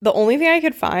The only thing I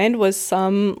could find was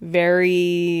some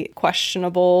very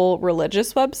questionable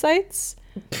religious websites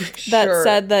that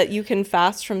said that you can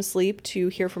fast from sleep to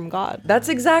hear from God. That's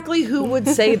exactly who would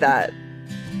say that.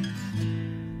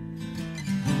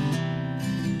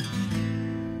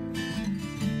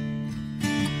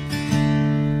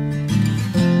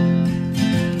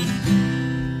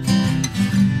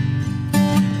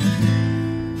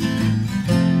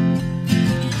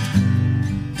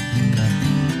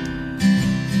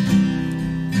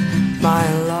 My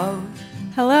love.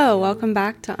 Hello, welcome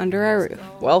back to Under Our Roof.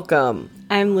 Welcome.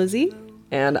 I'm Lizzie.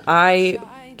 And I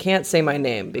can't say my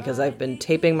name because I've been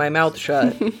taping my mouth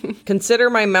shut.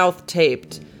 Consider my mouth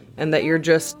taped and that you're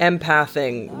just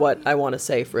empathing what I want to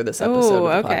say for this episode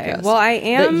of the podcast. Well, I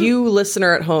am. That you,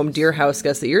 listener at home, dear house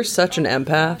guest, that you're such an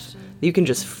empath that you can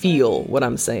just feel what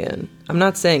I'm saying. I'm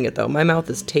not saying it, though. My mouth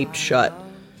is taped shut.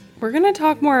 We're going to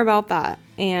talk more about that.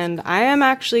 And I am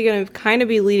actually going to kind of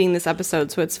be leading this episode,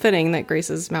 so it's fitting that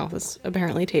Grace's mouth is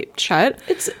apparently taped shut.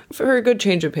 It's for a good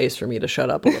change of pace for me to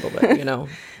shut up a little bit, you know?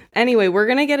 Anyway, we're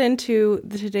going to get into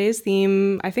today's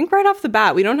theme, I think right off the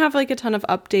bat. We don't have like a ton of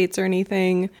updates or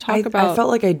anything. I felt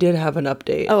like I did have an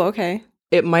update. Oh, okay.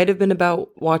 It might have been about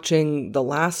watching The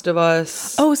Last of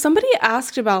Us. Oh, somebody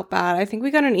asked about that. I think we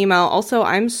got an email. Also,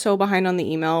 I'm so behind on the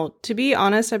email. To be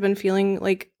honest, I've been feeling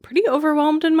like pretty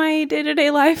overwhelmed in my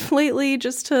day-to-day life lately,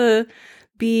 just to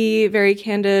be very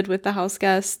candid with the house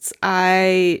guests.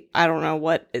 I don't know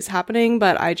what is happening,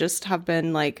 but I just have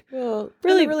been like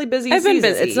really busy. I've been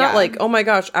busy. It's not like, oh my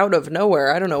gosh, out of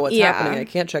nowhere, I don't know what's happening. I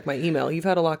can't check my email. You've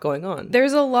had a lot going on.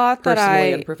 There's a lot that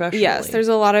personally and professionally. Yes, there's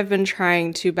a lot I've been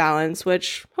trying to balance,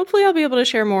 which hopefully I'll be able to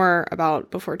share more about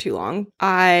before too long.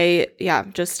 I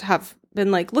just have been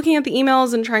like looking at the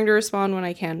emails and trying to respond when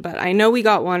I can, but I know we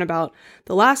got one about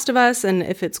The Last of Us and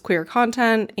if it's queer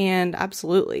content, and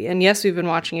absolutely. And yes, we've been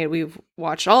watching it. We've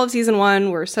watched all of season 1.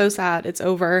 We're so sad it's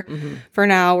over for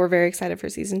now. We're very excited for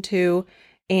season 2.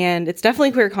 And it's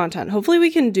definitely queer content. Hopefully we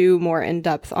can do more in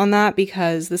depth on that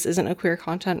because this isn't a queer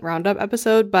content roundup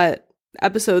episode, but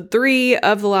episode 3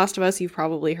 of The Last of Us, you've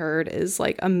probably heard, is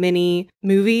like a mini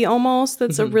movie almost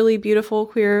that's a really beautiful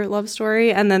queer love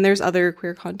story. And then there's other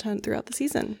queer content throughout the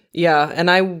season. Yeah, and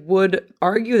I would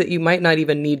argue that you might not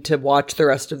even need to watch the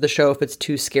rest of the show if it's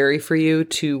too scary for you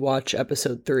to watch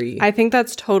episode 3. I think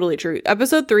that's totally true.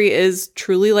 Episode 3 is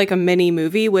truly like a mini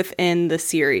movie within the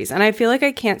series. And I feel like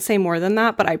I can't say more than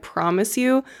that, but I promise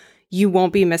you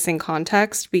won't be missing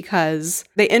context because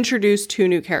they introduced 2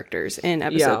 new characters in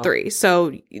episode 3.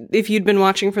 So if you'd been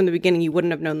watching from the beginning, you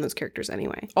wouldn't have known those characters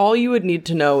anyway. All you would need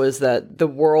to know is that the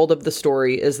world of the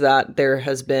story is that there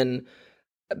has been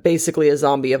basically a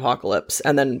zombie apocalypse,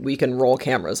 and then we can roll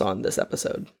cameras on this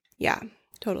episode. Yeah,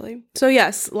 totally. So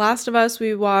yes, Last of Us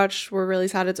we watched. We're really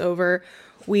sad it's over.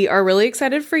 We are really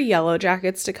excited for Yellow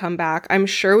Jackets to come back. I'm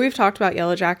sure we've talked about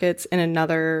Yellow Jackets in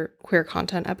another queer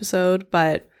content episode,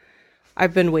 but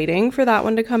I've been waiting for that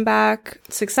one to come back.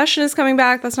 Succession is coming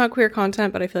back. That's not queer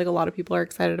content, but I feel like a lot of people are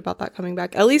excited about that coming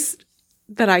back. At least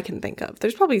that I can think of.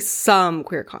 There's probably some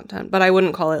queer content, but I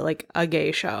wouldn't call it like a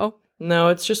gay show. No,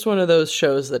 it's just one of those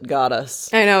shows that got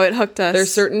us. I know, it hooked us.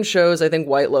 There's certain shows, I think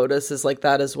White Lotus is like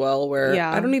that as well, where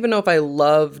I don't even know if I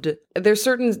loved... There's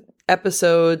certain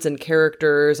episodes and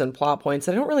characters and plot points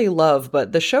that I don't really love,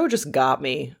 but the show just got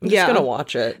me. I'm just gonna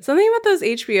watch it. Something about those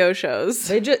HBO shows.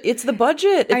 It's the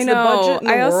budget. It's the budget in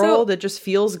the world. It just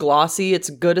feels glossy. It's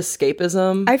good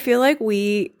escapism. I feel like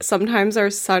we sometimes are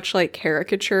such like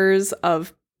caricatures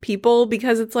of people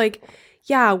because it's like,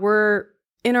 yeah, we're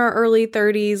in our early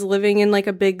 30s living in like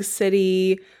a big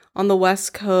city on the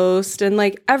West Coast, and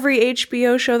like every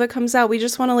HBO show that comes out, we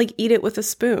just want to like eat it with a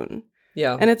spoon.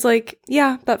 Yeah. And it's like,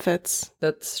 yeah, that fits.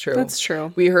 That's true. That's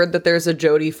true. We heard that there's a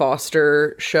Jodie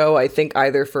Foster show, I think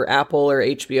either for Apple or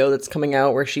HBO, that's coming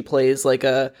out where she plays like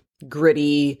a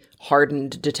gritty,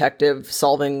 hardened detective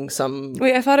solving some...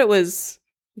 Wait, I thought it was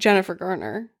Jennifer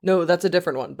Garner. No, that's a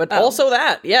different one. But also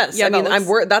that, yes. Yeah, I mean,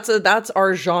 that's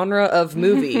our genre of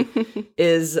movie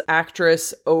is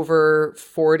actress over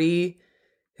 40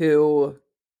 who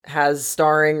has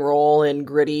starring role in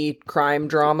gritty crime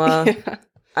drama. Yeah.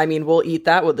 I mean, we'll eat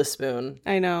that with a spoon.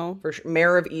 I know. For sure.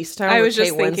 Mayor of Easttown I with was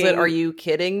just Kate thinking, Winslet. Are you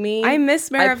kidding me? I miss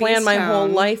Mayor of Easttown. I planned my whole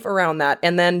life around that.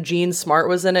 And then Jean Smart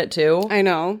was in it too. I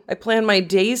know. I planned my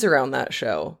days around that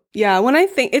show. Yeah, when I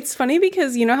think, it's funny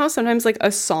because you know how sometimes like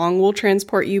a song will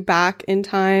transport you back in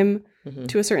time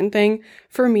to a certain thing?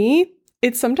 For me,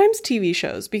 it's sometimes TV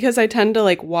shows because I tend to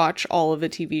like watch all of a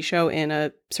TV show in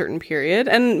a certain period.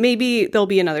 And maybe there'll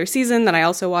be another season that I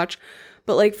also watch.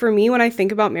 But like for me, when I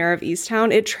think about Mayor of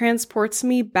Easttown, it transports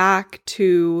me back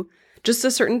to just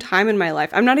a certain time in my life.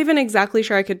 I'm not even exactly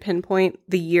sure I could pinpoint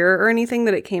the year or anything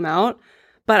that it came out,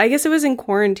 but I guess it was in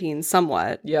quarantine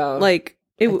somewhat. Yeah. Like,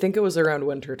 I think it was around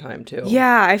winter time too.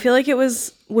 Yeah, I feel like it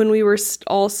was when we were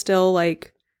all still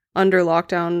like under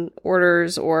lockdown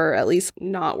orders, or at least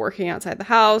not working outside the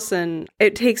house. And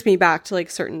it takes me back to like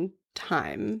certain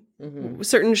time.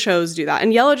 Certain shows do that.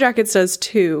 And Yellow Jackets does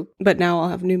too. But now I'll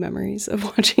have new memories of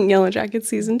watching Yellow Jackets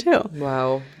season 2.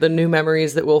 Wow. The new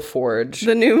memories that we'll forge.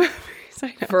 The new memories,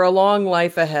 I know. For a long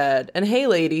life ahead. And hey,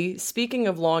 lady, speaking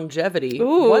of longevity,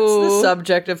 what's the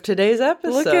subject of today's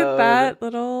episode? Look at that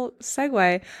little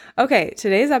segue. Okay,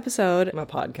 today's episode. I'm a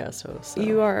podcast host. So.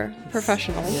 You are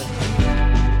professional. Yeah.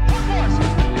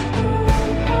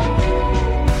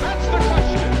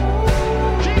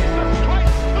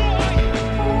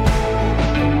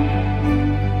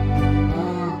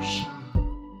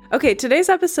 Okay, today's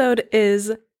episode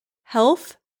is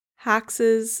Health,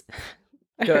 Hoaxes.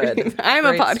 Good. I'm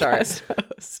Great a podcast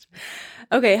host.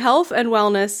 Okay, Health and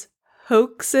Wellness,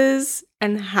 Hoaxes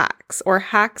and Hacks, or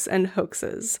Hacks and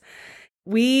Hoaxes.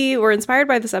 We were inspired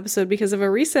by this episode because of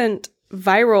a recent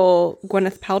viral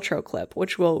Gwyneth Paltrow clip,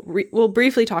 which we'll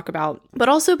briefly talk about, but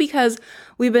also because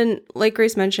we've been, like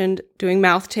Grace mentioned, doing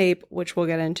mouth tape, which we'll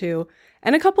get into,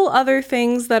 and a couple other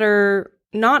things that are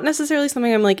not necessarily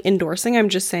something I'm like endorsing. I'm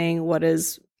just saying what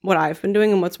I've been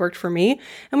doing and what's worked for me.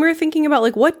 And we were thinking about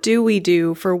like, what do we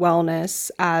do for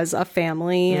wellness as a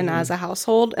family and as a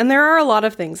household? And there are a lot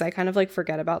of things. I kind of like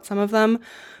forget about some of them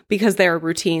because they're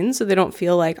routine. So they don't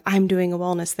feel like I'm doing a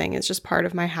wellness thing. It's just part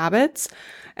of my habits.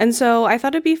 And so I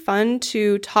thought it'd be fun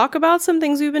to talk about some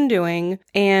things we've been doing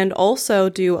and also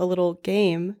do a little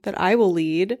game that I will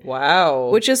lead. Wow.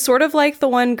 Which is sort of like the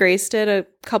one Grace did a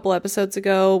couple episodes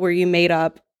ago where you made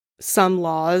up some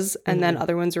laws and then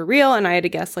other ones were real, and I had to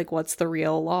guess like what's the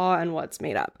real law and what's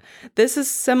made up. This is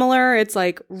similar. It's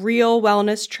like real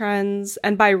wellness trends,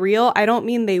 and by real I don't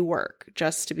mean they work,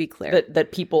 just to be clear.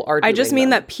 That people are doing I just mean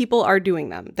them. that people are doing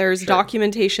them. There's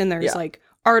documentation, there's like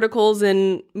articles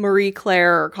in Marie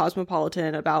Claire or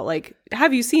Cosmopolitan about like,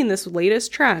 have you seen this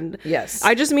latest trend? Yes.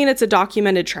 I just mean it's a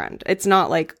documented trend. It's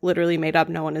not like literally made up,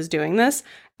 no one is doing this.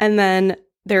 And then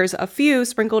there's a few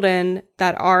sprinkled in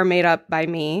that are made up by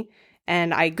me,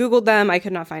 and I Googled them. I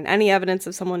could not find any evidence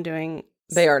of someone doing.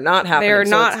 They are not happening. They are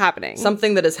not happening.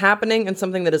 Something that is happening and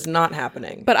something that is not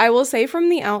happening. But I will say from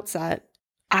the outset,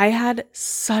 I had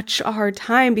such a hard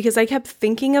time because I kept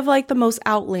thinking of like the most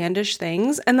outlandish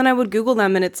things, and then I would Google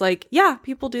them and it's like, yeah,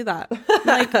 people do that.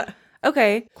 Like,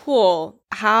 okay, cool.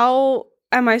 How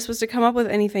am I supposed to come up with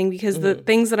anything? Because the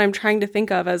things that I'm trying to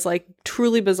think of as like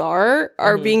truly bizarre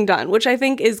are being done, which I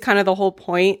think is kind of the whole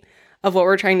point of what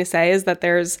we're trying to say, is that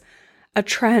there's a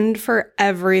trend for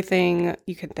everything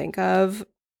you can think of,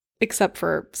 except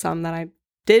for some that I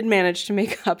did manage to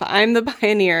make up. I'm the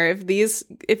pioneer. If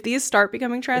these start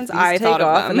becoming trends, I thought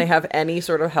of them. And they have any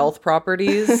sort of health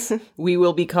properties, we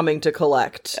will be coming to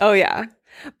collect. Oh yeah.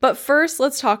 But first,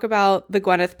 let's talk about the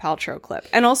Gwyneth Paltrow clip.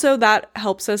 And also that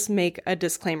helps us make a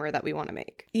disclaimer that we want to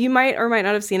make. You might or might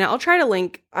not have seen it. I'll try to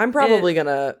link. I'm probably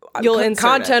gonna insert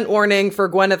content warning for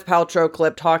Gwyneth Paltrow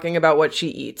clip talking about what she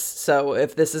eats. So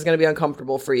if this is gonna be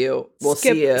uncomfortable for you, we'll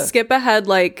see you. Skip ahead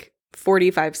like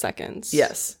 45 seconds.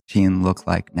 Yes. Teen look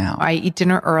like now. I eat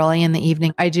dinner early in the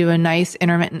evening. I do a nice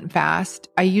intermittent fast.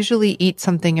 I usually eat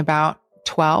something about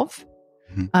 12.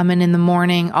 And in the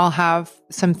morning, I'll have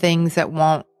some things that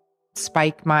won't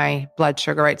spike my blood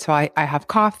sugar, right? So I have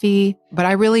coffee, but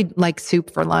I really like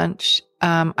soup for lunch.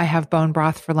 I have bone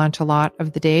broth for lunch a lot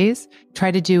of the days.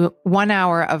 Try to do 1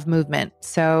 hour of movement.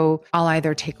 So I'll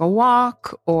either take a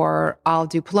walk or I'll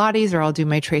do Pilates or I'll do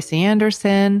my Tracy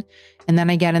Anderson. And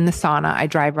then I get in the sauna. I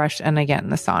dry brush and I get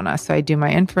in the sauna. So I do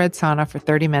my infrared sauna for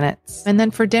 30 minutes. And then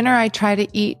for dinner, I try to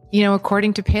eat,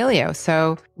 according to paleo.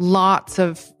 So lots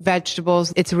of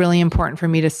vegetables. It's really important for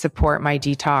me to support my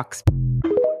detox.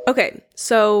 Okay.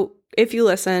 So if you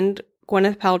listened,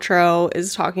 Gwyneth Paltrow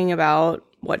is talking about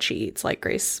what she eats, like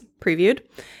Grace previewed.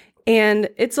 And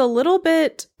it's a little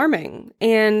bit alarming.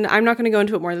 And I'm not going to go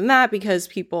into it more than that because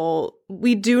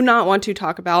we do not want to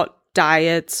talk about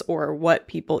diets or what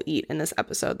people eat in this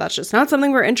episode. That's just not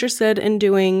something we're interested in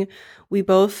doing. We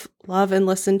both love and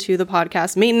listen to the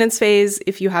podcast Maintenance Phase.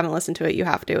 If you haven't listened to it, you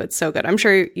have to. It's so good. I'm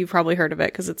sure you've probably heard of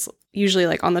it because it's usually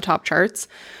like on the top charts.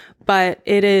 But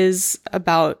it is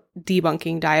about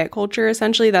debunking diet culture,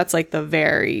 essentially. That's like the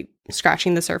very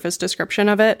scratching the surface description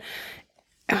of it.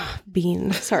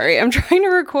 Bean. Sorry, I'm trying to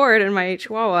record and my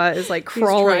chihuahua is like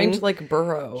crawling. He's trying to like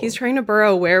burrow. He's trying to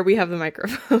burrow where we have the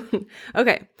microphone.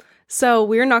 Okay. So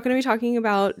we're not going to be talking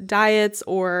about diets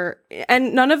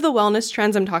and none of the wellness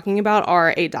trends I'm talking about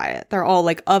are a diet. They're all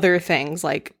like other things,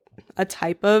 like a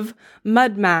type of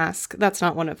mud mask. That's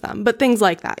not one of them, but things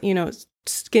like that,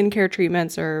 skincare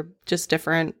treatments or just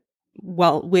different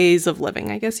ways of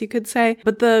living, I guess you could say.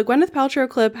 But the Gwyneth Paltrow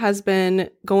clip has been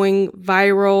going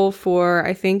viral for,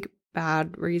 I think,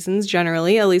 bad reasons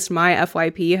generally. At least my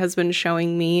FYP has been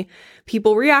showing me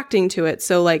people reacting to it.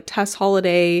 So like Tess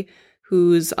Holliday,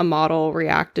 who's a model,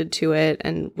 reacted to it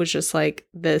and was just like,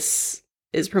 this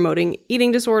is promoting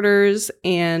eating disorders.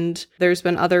 And there's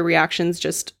been other reactions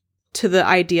just to the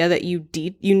idea that you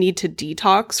need to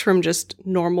detox from just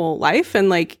normal life and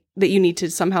like that you need to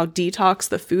somehow detox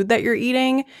the food that you're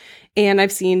eating. And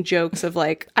I've seen jokes of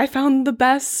like, I found the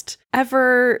best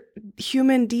ever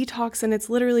human detox and it's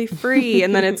literally free.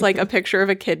 And then it's like a picture of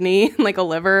a kidney and like a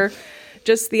liver.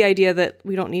 Just the idea that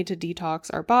we don't need to detox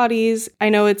our bodies. I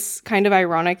know it's kind of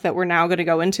ironic that we're now going to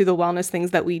go into the wellness things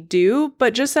that we do,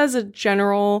 but just as a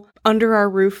general under our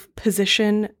roof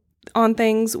position on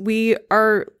things, we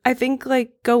are, I think,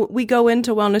 we go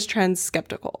into wellness trends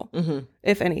skeptical,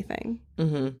 if anything.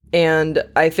 And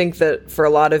I think that for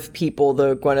a lot of people,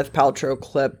 the Gwyneth Paltrow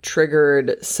clip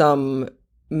triggered some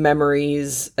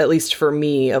memories, at least for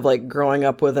me, of like growing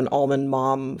up with an almond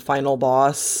mom final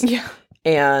boss. Yeah.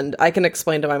 And I can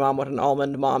explain to my mom what an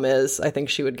almond mom is. I think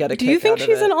she would get a kick out of it. Do you think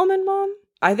she's an almond mom?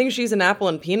 I think she's an apple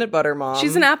and peanut butter mom.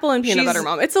 She's an apple and peanut butter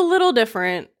mom. It's a little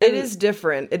different. It is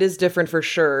different. It is different for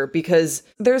sure, because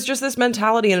there's just this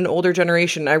mentality in an older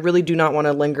generation. I really do not want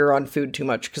to linger on food too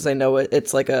much because I know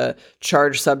it's like a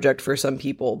charged subject for some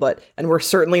people, and we're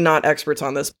certainly not experts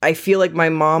on this. I feel like my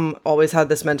mom always had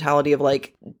this mentality of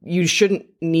like, you shouldn't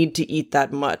need to eat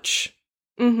that much.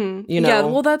 Yeah,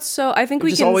 well, that's so, I think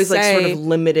we just can always say, like sort of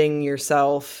limiting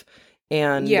yourself.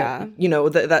 And,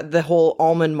 that whole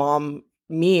almond mom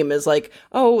meme is like,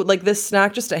 oh, like this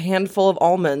snack, just a handful of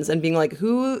almonds, and being like,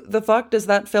 who the fuck does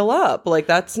that fill up? Like,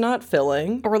 that's not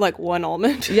filling. Or like one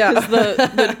almond. Yeah. is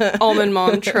the almond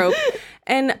mom trope.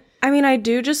 And I mean, I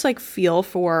do just like feel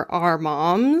for our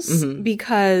moms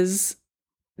because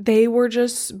they were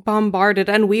just bombarded,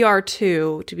 and we are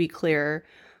too, to be clear.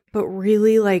 But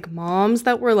really, like, moms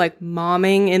that were, like,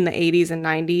 momming in the 80s and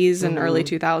 90s and early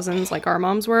 2000s, like our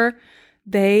moms were,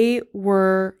 they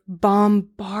were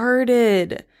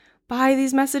bombarded by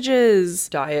these messages.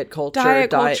 Diet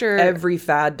culture. Every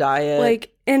fad diet.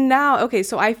 Like, and now, okay,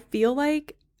 so I feel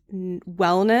like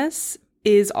wellness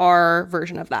is our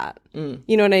version of that.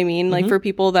 You know what I mean? Like, for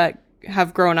people that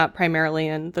have grown up primarily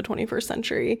in the 21st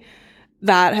century,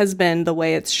 that has been the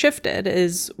way it's shifted,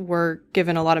 is we're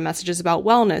given a lot of messages about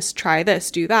wellness, try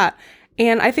this, do that.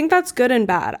 And I think that's good and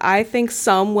bad. I think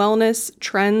some wellness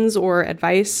trends or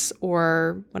advice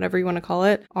or whatever you want to call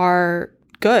it are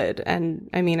good. And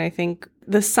I mean, I think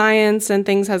the science and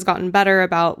things has gotten better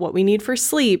about what we need for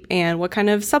sleep and what kind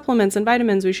of supplements and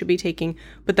vitamins we should be taking.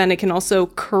 But then it can also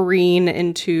careen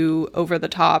into over the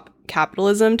top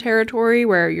capitalism territory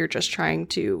where you're just trying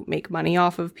to make money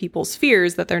off of people's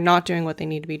fears that they're not doing what they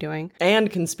need to be doing.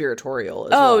 And conspiratorial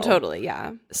as well. Oh, totally,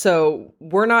 yeah. So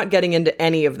we're not getting into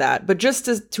any of that, but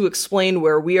just to explain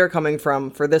where we are coming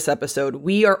from for this episode,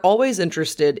 we are always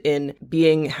interested in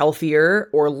being healthier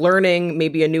or learning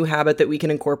maybe a new habit that we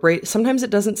can incorporate. Sometimes it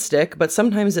doesn't stick, but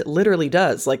sometimes it literally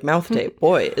does, like mouth tape.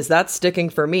 Boy, is that sticking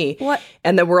for me. What?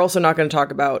 And then we're also not going to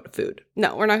talk about food.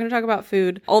 No, we're not going to talk about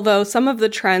food, although some of the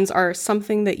trends are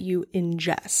something that you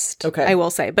ingest, okay, I will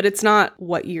say, but it's not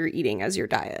what you're eating as your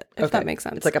diet, if that makes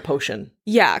sense. It's like a potion.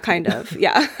 Yeah, kind of.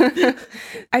 Yeah.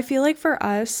 I feel like for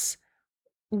us,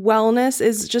 wellness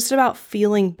is just about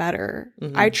feeling better.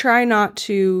 I try not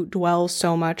to dwell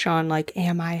so much on like,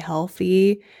 am I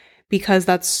healthy? Because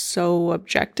that's so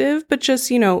objective, but just,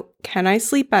 can I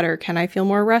sleep better? Can I feel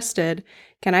more rested?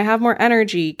 Can I have more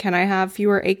energy? Can I have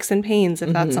fewer aches and pains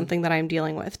if that's something that I'm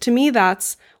dealing with? To me,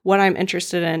 that's what I'm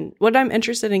interested in. What I'm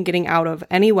interested in getting out of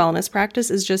any wellness practice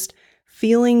is just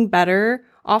feeling better.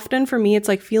 Often for me, it's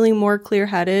like feeling more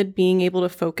clear-headed, being able to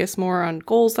focus more on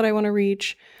goals that I want to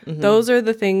reach. Those are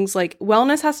the things, like,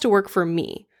 wellness has to work for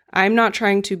me. I'm not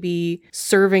trying to be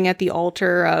serving at the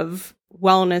altar of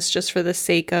wellness just for the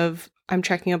sake of I'm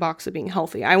checking a box of being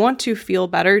healthy. I want to feel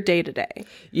better day to day.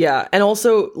 Yeah. And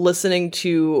also listening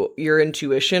to your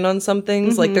intuition on some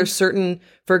things. Like there's certain,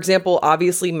 for example,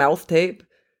 obviously mouth tape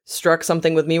struck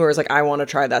something with me where it's like, I want to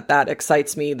try that. That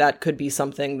excites me. That could be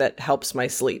something that helps my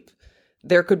sleep.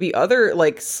 there could be other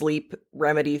like sleep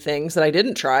remedy things that I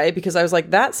didn't try because I was like,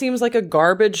 that seems like a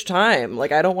garbage time.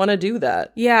 Like, I don't want to do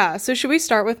that. Yeah. So should we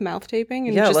start with mouth taping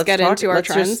and just get into our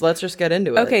trends? Let's just get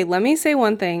into it. Okay. Let me say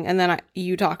one thing and then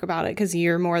you talk about it because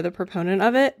you're more the proponent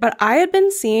of it. But I had been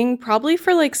seeing probably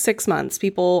for like 6 months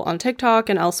people on TikTok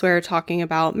and elsewhere talking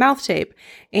about mouth tape.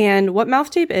 And what mouth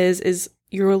tape is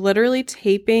you're literally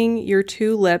taping your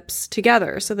two lips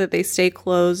together so that they stay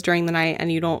closed during the night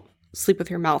and you don't sleep with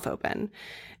your mouth open.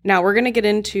 Now, we're going to get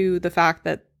into the fact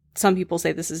that some people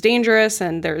say this is dangerous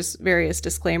and there's various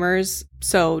disclaimers.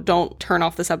 So don't turn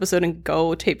off this episode and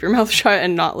go tape your mouth shut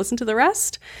and not listen to the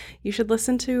rest. You should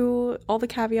listen to all the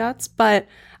caveats. But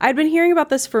I'd been hearing about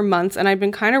this for months and I'd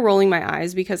been kind of rolling my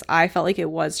eyes because I felt like it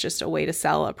was just a way to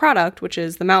sell a product, which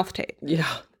is the mouth tape.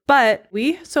 Yeah. But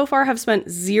we so far have spent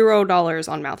 $0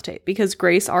 on mouth tape because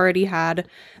Grace already had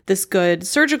this good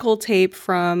surgical tape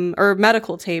or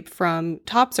medical tape from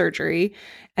Top Surgery.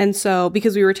 And so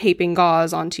because we were taping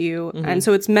gauze onto you, and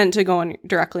so it's meant to go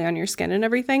directly on your skin and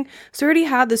everything. So we already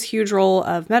had this huge roll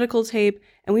of medical tape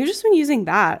and we've just been using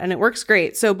that and it works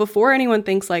great. So before anyone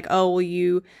thinks like, oh, well,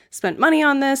 you spent money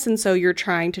on this and so you're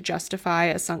trying to justify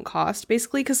a sunk cost,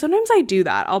 basically, because sometimes I do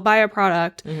that. I'll buy a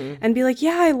product and be like,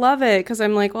 yeah, I love it. Because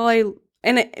I'm like, well,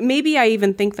 maybe I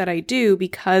even think that I do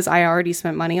because I already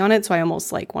spent money on it. So I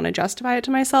almost like want to justify it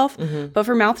to myself. But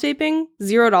for mouth taping,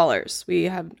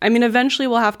 $0. Eventually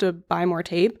we'll have to buy more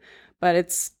tape, but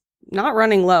it's not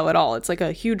running low at all. It's like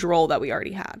a huge roll that we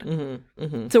already had.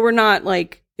 So we're not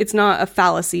like, it's not a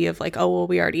fallacy of like, oh, well,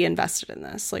 we already invested in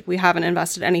this. Like we haven't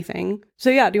invested anything.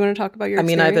 So yeah, do you want to talk about your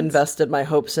experience? I've invested my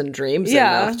hopes and dreams in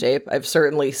mouth tape. I've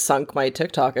certainly sunk my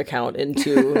TikTok account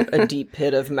into a deep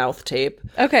pit of mouth tape.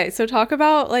 Okay, so talk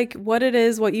about like what it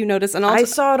is, what you notice. And also, I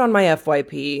saw it on my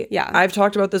FYP. Yeah. I've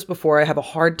talked about this before. I have a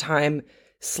hard time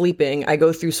sleeping. I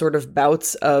go through sort of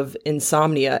bouts of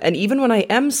insomnia. And even when I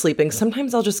am sleeping,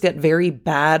 sometimes I'll just get very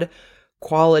bad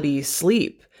quality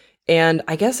sleep. And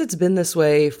I guess it's been this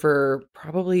way for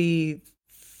probably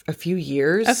a few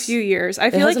years. I feel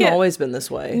like it hasn't always been this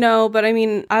way. No, but I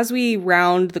mean, as we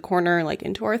round the corner, like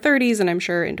into our 30s and I'm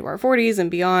sure into our 40s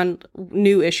and beyond,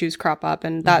 new issues crop up.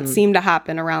 And that seemed to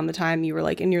happen around the time you were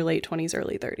like in your late 20s,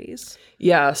 early 30s.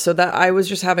 Yeah. So that I was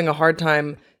just having a hard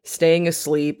time staying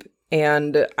asleep.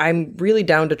 And I'm really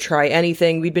down to try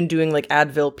anything. We'd been doing like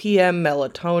Advil PM,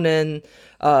 melatonin,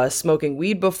 smoking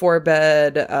weed before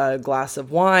bed, a glass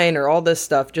of wine, or all this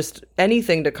stuff, just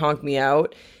anything to conk me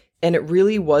out. And it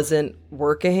really wasn't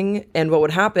working. And what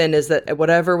would happen is that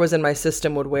whatever was in my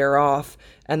system would wear off,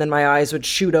 and then my eyes would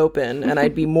shoot open, and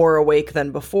I'd be more awake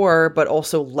than before, but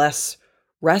also less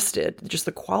rested. Just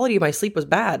the quality of my sleep was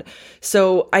bad.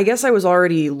 So I guess I was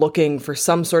already looking for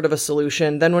some sort of a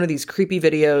solution. Then one of these creepy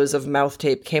videos of mouth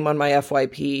tape came on my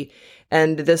FYP.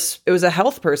 And it was a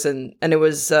health person. And it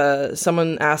was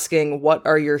someone asking, what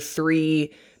are your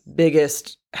 3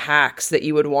 biggest hacks that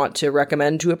you would want to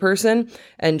recommend to a person?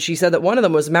 And she said that one of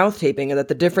them was mouth taping and that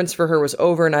the difference for her was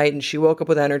overnight and she woke up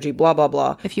with energy, blah, blah,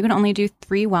 blah. If you could only do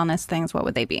 3 wellness things, what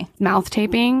would they be? Mouth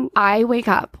taping. I wake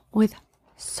up with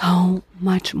so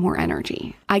much more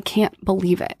energy. I can't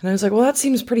believe it. And I was like, well, that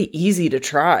seems pretty easy to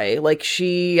try. Like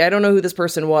I don't know who this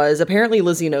person was. Apparently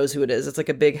Lizzie knows who it is. It's like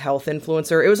a big health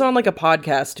influencer. It was on like a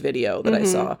podcast video that I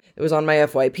saw. It was on my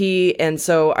FYP. And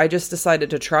so I just decided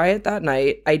to try it that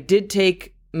night. I did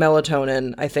take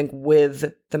melatonin, I think,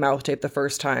 with the mouth tape the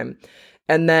first time.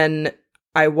 And then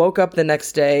I woke up the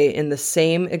next day in the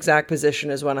same exact position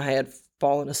as when I had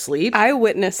fallen asleep. I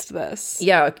witnessed this.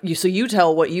 Yeah, so you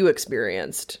tell what you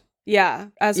experienced. Yeah,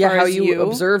 as far how as you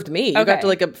observed me. You Okay. got to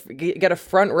like get a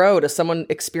front row to someone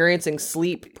experiencing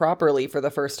sleep properly for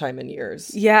the first time in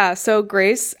years. Yeah, so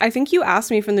Grace, I think you asked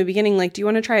me from the beginning, like, do you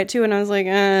want to try it too? And I was like,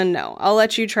 no, I'll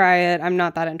let you try it. I'm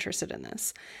not that interested in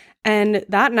this. And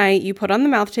that night, you put on the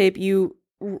mouth tape, you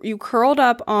curled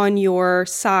up on your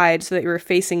side so that you were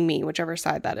facing me, whichever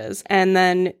side that is. And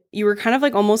then you were kind of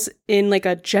like almost in like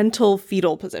a gentle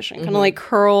fetal position, kind of like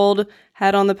curled,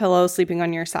 head on the pillow, sleeping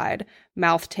on your side,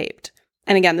 mouth taped.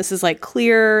 And again, this is like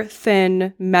clear,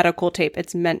 thin medical tape.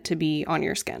 It's meant to be on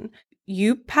your skin.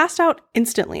 You passed out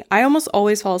instantly. I almost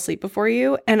always fall asleep before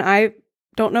you, and I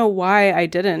don't know why I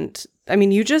didn't. I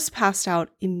mean, you just passed out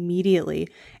immediately.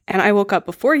 And I woke up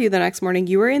before you the next morning.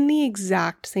 You were in the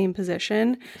exact same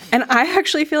position. And I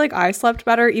actually feel like I slept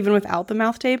better even without the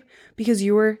mouth tape because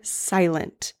you were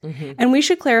silent. And we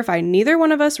should clarify, neither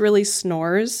one of us really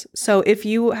snores. So if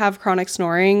you have chronic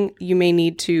snoring, you may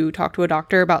need to talk to a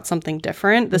doctor about something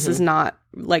different. This is not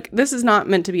like, this is not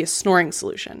meant to be a snoring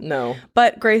solution. No.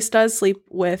 But Grace does sleep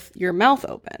with your mouth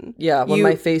open. Yeah, when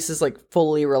my face is like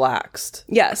fully relaxed.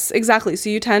 Yes, exactly. So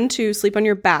you tend to sleep on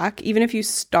your back. Even if you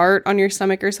start on your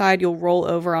stomach or side, you'll roll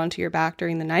over onto your back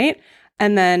during the night.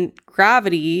 And then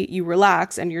gravity, you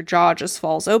relax and your jaw just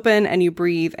falls open and you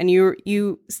breathe. And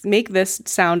you make this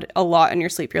sound a lot in your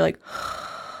sleep. You're like...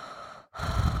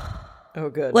 Oh,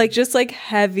 good. Like, just like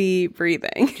heavy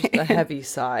breathing. Just a heavy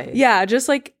sigh. Yeah, just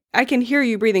like I can hear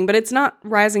you breathing, but it's not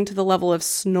rising to the level of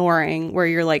snoring where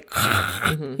you're like,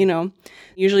 you know,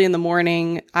 usually in the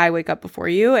morning, I wake up before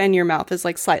you and your mouth is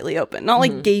like slightly open, not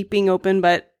like gaping open,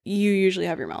 but you usually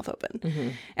have your mouth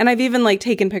open. And I've even like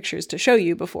taken pictures to show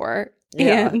you before.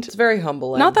 Yeah, And it's very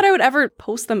humbling. not that I would ever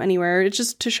post them anywhere. It's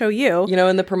just to show you. You know,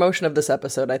 in the promotion of this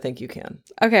episode, I think you can.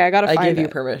 Okay, I gotta find it. I give you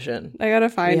permission. I gotta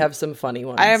find We have some funny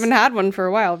ones. I haven't had one for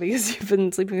a while because you've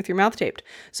been sleeping with your mouth taped.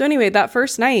 So anyway, that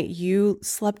first night, you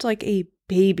slept like a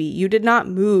baby. You did not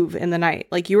move in the night.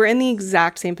 Like, you were in the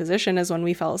exact same position as when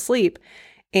we fell asleep.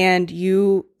 And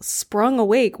you sprung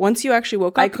awake once you actually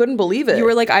woke up. I couldn't believe it. You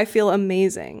were like, I feel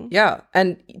amazing. Yeah.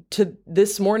 And to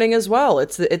this morning as well,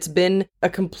 it's been a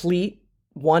complete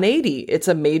 180. It's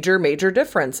a major, major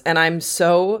difference. And I'm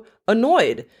so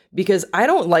annoyed because I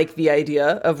don't like the idea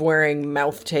of wearing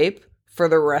mouth tape for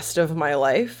the rest of my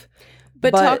life.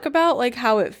 But talk about like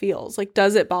how it feels. Like,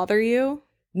 does it bother you?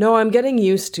 No, I'm getting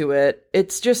used to it.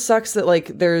 It just sucks that like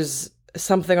there's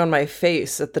something on my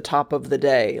face at the top of the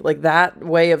day. Like, that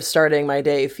way of starting my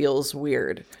day feels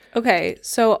weird. Okay,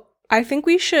 so I think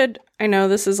we should, I know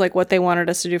this is like what they wanted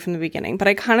us to do from the beginning, but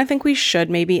I kind of think we should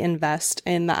maybe invest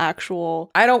in the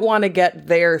actual... I don't want to get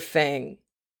their thing,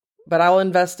 but I'll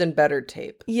invest in better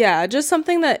tape. Yeah, just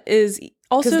something that is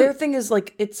also... Because their thing is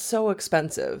like, it's so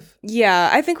expensive. Yeah,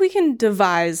 I think we can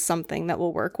devise something that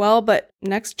will work well, but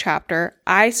next chapter,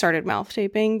 I started mouth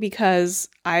taping because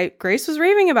Grace was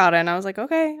raving about it, and I was like,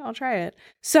 okay, I'll try it.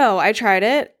 So I tried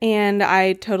it, and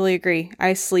I totally agree.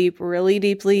 I sleep really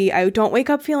deeply. I don't wake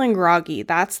up feeling groggy.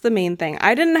 That's the main thing.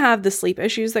 I didn't have the sleep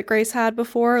issues that Grace had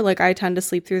before. Like, I tend to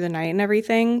sleep through the night and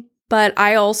everything. But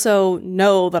I also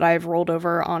know that I've rolled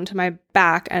over onto my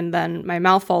back and then my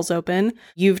mouth falls open.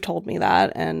 You've told me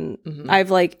that. And I've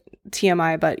like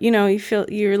TMI, but you know,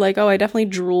 you're like, oh, I definitely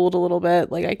drooled a little bit.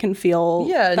 Like, I can feel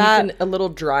that. A little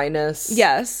dryness.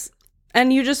 Yes.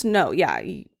 And you just know. Yeah.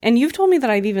 And you've told me that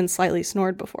I've even slightly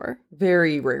snored before.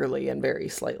 Very rarely and very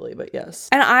slightly, but yes.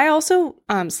 And I also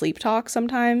sleep talk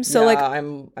sometimes. So like,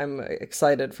 I'm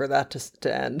excited for that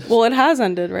to end. Well, it has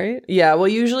ended, right? Yeah, well,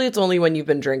 usually it's only when you've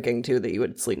been drinking too that you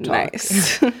would sleep talk.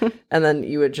 Nice. And then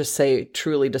you would just say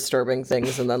truly disturbing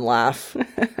things and then laugh.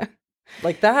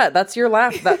 Like that. That's your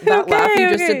laugh. That laugh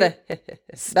you just did.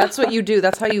 That's what you do.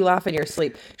 That's how you laugh in your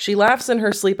sleep. She laughs in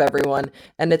her sleep, everyone.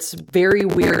 And it's very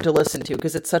weird to listen to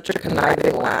because it's such a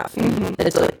conniving laugh. And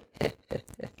it's like...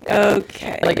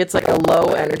 Okay. Like, it's like a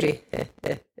low energy.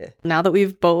 Now that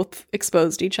we've both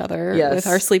exposed each other with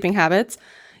our sleeping habits,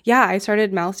 yeah, I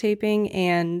started mouth taping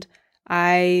and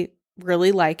I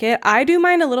really like it. I do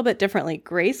mine a little bit differently.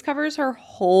 Grace covers her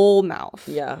whole mouth.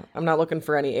 Yeah, I'm not looking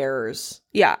for any errors.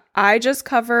 Yeah, I just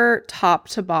cover top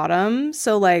to bottom.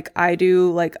 So like I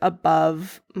do like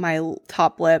above my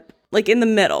top lip, like in the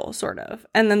middle sort of.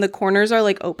 And then the corners are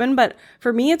like open. But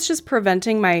for me, it's just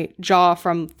preventing my jaw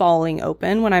from falling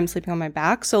open when I'm sleeping on my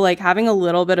back. So like having a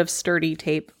little bit of sturdy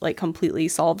tape like completely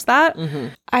solves that.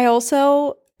 I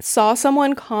also saw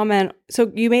someone comment.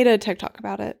 So you made a TikTok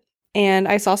about it. And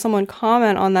I saw someone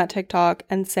comment on that TikTok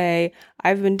and say,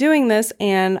 I've been doing this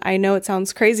and I know it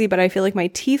sounds crazy, but I feel like my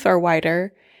teeth are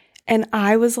whiter. And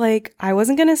I was like, I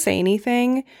wasn't going to say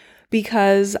anything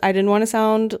because I didn't want to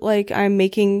sound like I'm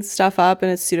making stuff up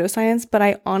and it's pseudoscience, but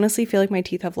I honestly feel like my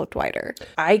teeth have looked whiter.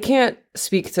 I can't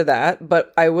speak to that,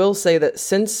 but I will say that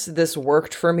since this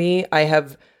worked for me, I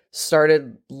have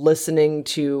started listening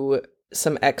to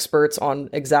some experts on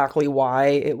exactly why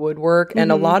it would work.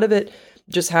 And a lot of it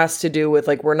just has to do with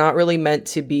like, we're not really meant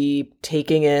to be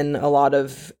taking in a lot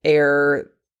of air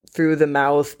through the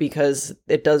mouth because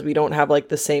we don't have like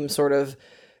the same sort of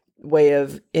way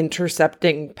of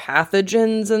intercepting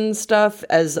pathogens and stuff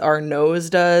as our nose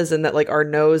does. And that like our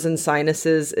nose and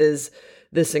sinuses is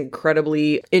this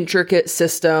incredibly intricate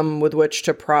system with which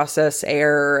to process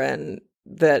air, and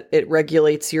that it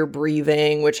regulates your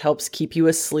breathing, which helps keep you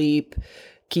asleep,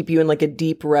 keep you in like a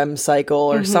deep REM cycle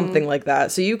or something like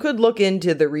that. So you could look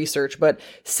into the research, but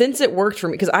since it worked for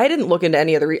me, because I didn't look into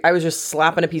any of the, I was just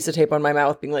slapping a piece of tape on my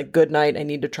mouth being like, good night, I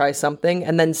need to try something.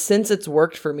 And then since it's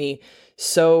worked for me,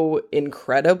 so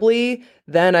incredibly,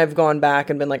 then I've gone back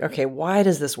and been like, okay, why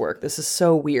does this work? This is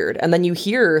so weird. And then you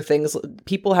hear things,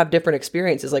 people have different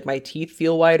experiences, like my teeth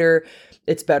feel whiter.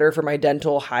 It's better for my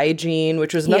dental hygiene,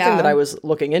 which was nothing that I was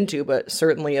looking into, but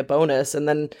certainly a bonus. And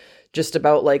then just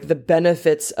about like the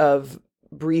benefits of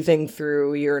breathing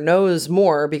through your nose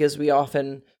more, because we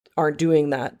often aren't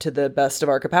doing that to the best of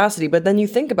our capacity. But then you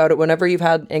think about it whenever you've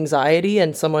had anxiety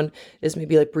and someone is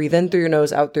maybe like, breathe in through your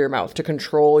nose, out through your mouth to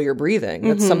control your breathing.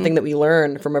 That's something that we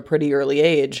learn from a pretty early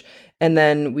age. And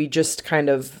then we just kind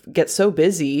of get so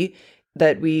busy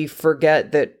that we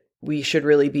forget that we should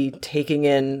really be taking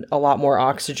in a lot more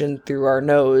oxygen through our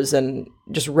nose, and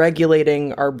just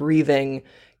regulating our breathing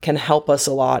can help us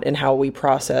a lot in how we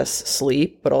process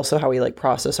sleep, but also how we like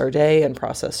process our day and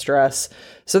process stress.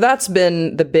 So that's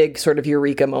been the big sort of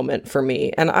eureka moment for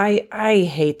me. And I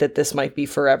hate that this might be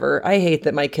forever. I hate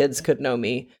that my kids could know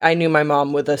me. I knew my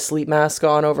mom with a sleep mask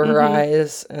on over her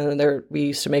eyes, and we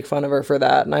used to make fun of her for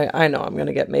that. And I know I'm going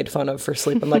to get made fun of for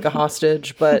sleeping like a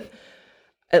hostage, but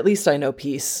at least I know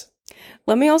peace.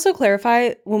 Let me also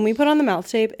clarify, when we put on the mouth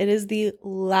tape, it is the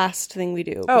last thing we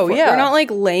do. Oh, yeah. We're not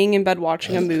like laying in bed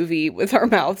watching a movie with our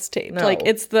mouths taped. No. Like,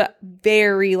 it's the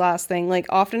very last thing. Like,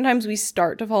 oftentimes we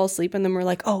start to fall asleep and then we're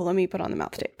like, oh, let me put on the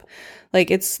mouth tape. Like,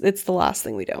 it's the last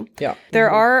thing we do. Yeah. There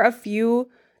are a few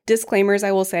disclaimers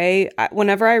I will say.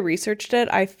 Whenever I researched it,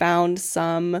 I found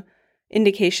some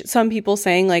indication, some people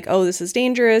saying like, oh, this is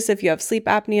dangerous if you have sleep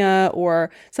apnea, or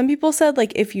some people said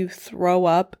like if you throw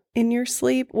up in your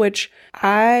sleep, which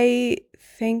I,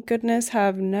 thank goodness,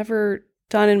 have never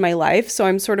done in my life. So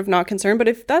I'm sort of not concerned. But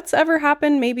if that's ever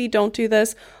happened, maybe don't do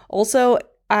this. Also,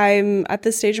 I'm at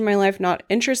this stage in my life not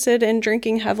interested in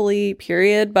drinking heavily,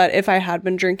 period. But if I had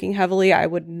been drinking heavily, I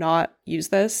would not use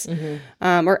this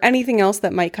or anything else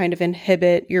that might kind of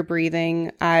inhibit your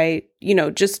breathing.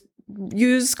 Just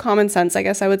use common sense, I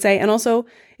guess I would say. And also,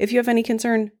 if you have any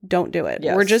concern, don't do it.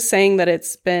 Yes. We're just saying that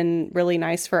it's been really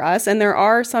nice for us. And there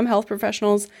are some health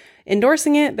professionals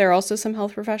endorsing it. There are also some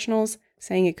health professionals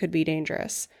saying it could be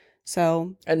dangerous.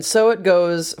 And so it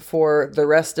goes for the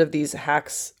rest of these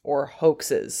hacks or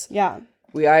hoaxes. Yeah.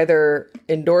 We either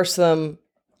endorse them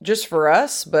just for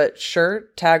us, but sure,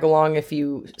 tag along if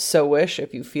you so wish,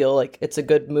 if you feel like it's a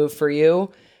good move for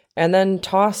you, and then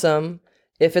toss them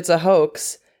if it's a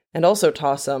hoax. And also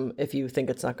toss them if you think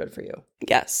it's not good for you.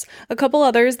 Yes. A couple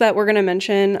others that we're going to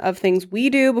mention of things we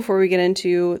do before we get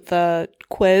into the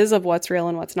quiz of what's real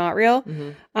and what's not real.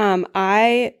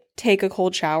 I take a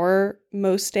cold shower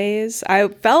most days. I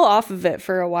fell off of it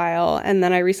for a while, and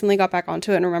then I recently got back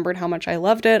onto it and remembered how much I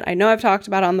loved it. I know I've talked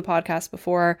about it on the podcast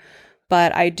before,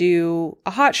 but I do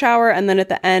a hot shower, and then at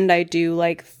the end I do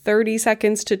like 30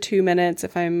 seconds to 2 minutes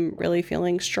if I'm really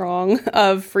feeling strong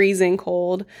of freezing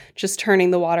cold, just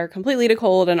turning the water completely to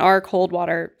cold. And our cold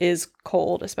water is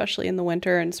cold, especially in the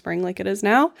winter and spring like it is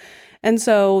now. And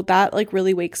so that like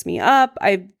really wakes me up.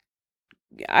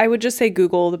 I would just say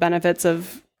Google the benefits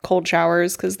of cold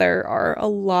showers, because there are a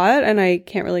lot, and I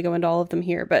can't really go into all of them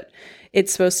here, but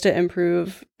it's supposed to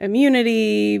improve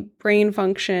immunity, brain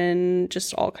function,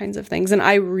 just all kinds of things. And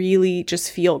I really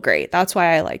just feel great. That's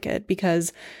why I like it,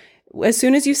 because as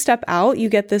soon as you step out, you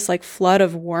get this like flood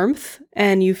of warmth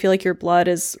and you feel like your blood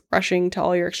is rushing to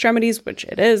all your extremities, which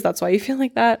it is. That's why you feel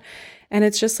like that. And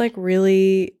it's just like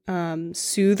really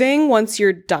soothing once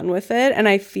you're done with it. And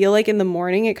I feel like in the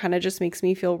morning, it kind of just makes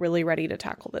me feel really ready to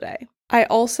tackle the day. I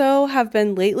also have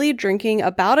been lately drinking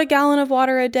about a gallon of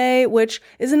water a day, which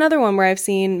is another one where I've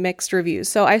seen mixed reviews.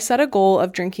 So I set a goal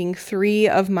of drinking 3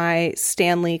 of my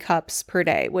Stanley cups per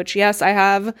day, which yes, I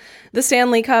have the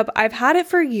Stanley cup. I've had it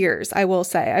for years, I will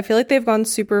say. I feel like they've gone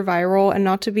super viral, and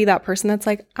not to be that person that's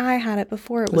like, I had it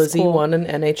before it was Lizzie cool. won an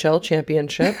NHL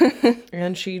championship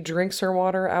and she drinks her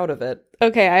water out of it.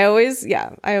 Okay, I always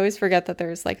forget that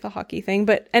there's like the hockey thing.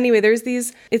 But anyway,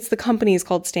 it's the company's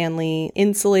called Stanley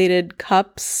insulated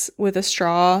cups with a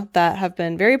straw that have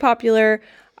been very popular.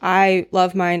 I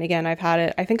love mine. Again, I've had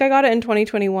it. I think I got it in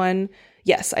 2021.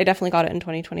 Yes, I definitely got it in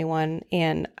 2021.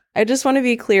 And I just want to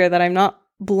be clear that I'm not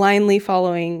blindly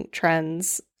following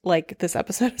trends like this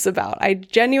episode is about. I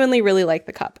genuinely really like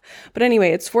the cup. But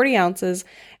anyway, it's 40 ounces,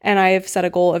 and I have set a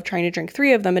goal of trying to drink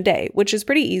 3 of them a day, which is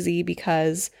pretty easy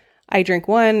because I drink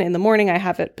 1 in the morning. I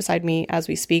have it beside me as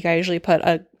we speak. I usually put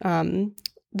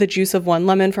the juice of 1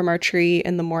 lemon from our tree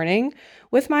in the morning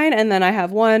with mine, and then I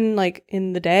have 1 like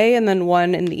in the day and then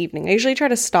 1 in the evening. I usually try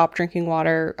to stop drinking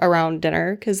water around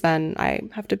dinner because then I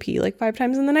have to pee like 5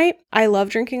 times in the night. I love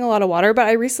drinking a lot of water, but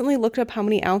I recently looked up how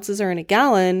many ounces are in a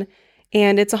gallon,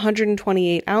 and it's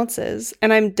 128 ounces.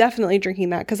 And I'm definitely drinking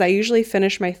that because I usually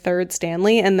finish my third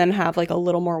Stanley and then have like a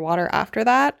little more water after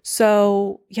that.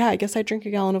 So yeah, I guess I drink a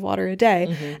gallon of water a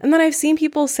day. And then I've seen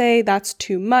people say that's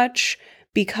too much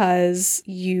because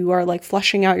you are like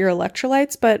flushing out your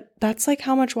electrolytes, but that's like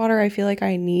how much water I feel like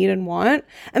I need and want.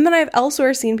 And then I've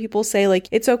elsewhere seen people say like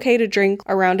it's okay to drink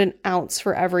around an ounce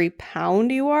for every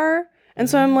pound you are. And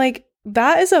so I'm like,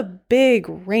 that is a big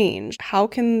range. How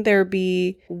can there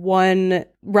be one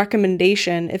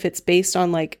recommendation if it's based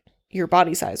on like your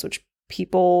body size, which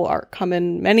people come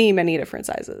in many, many different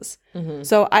sizes.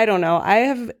 So I don't know. I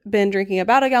have been drinking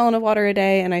about a gallon of water a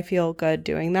day and I feel good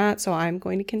doing that. So I'm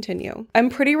going to continue. I'm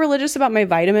pretty religious about my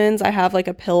vitamins. I have like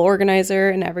a pill organizer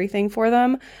and everything for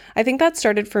them. I think that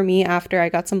started for me after I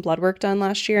got some blood work done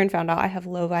last year and found out I have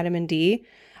low vitamin D.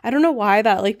 I don't know why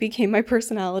that like became my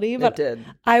personality, but It did.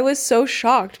 I was so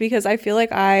shocked because I feel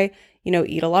like I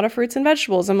eat a lot of fruits and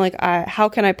vegetables. I'm like, how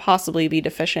can I possibly be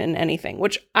deficient in anything?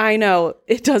 Which I know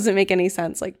it doesn't make any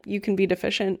sense. Like you can be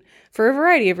deficient for a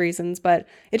variety of reasons, but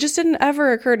it just didn't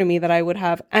ever occur to me that I would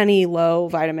have any low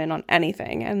vitamin on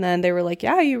anything. And then they were like,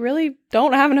 yeah, you really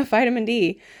don't have enough vitamin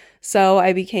D. So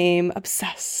I became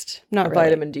obsessed. Not really.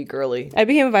 Vitamin D girly. I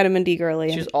became a vitamin D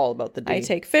girly. She's all about the D. I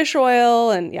take fish oil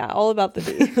and yeah, all about the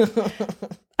D.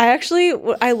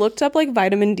 I looked up like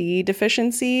vitamin D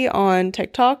deficiency on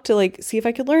TikTok to like see if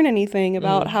I could learn anything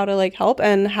about how to like help.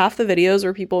 And half the videos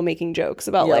were people making jokes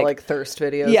about like thirst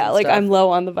videos. Yeah, and like stuff. I'm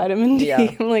low on the vitamin D.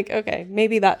 Yeah. I'm like, okay,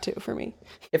 maybe that too for me.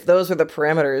 If those were the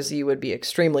parameters, you would be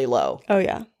extremely low. Oh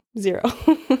yeah, 0.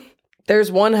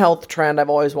 There's one health trend I've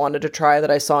always wanted to try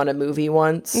that I saw in a movie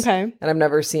once. Okay. And I've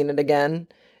never seen it again.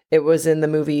 It was in the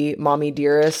movie Mommy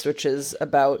Dearest, which is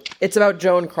about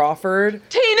Joan Crawford.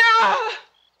 Tina!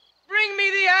 Bring me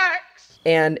the axe!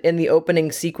 And in the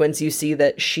opening sequence, you see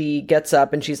that she gets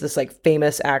up and she's this like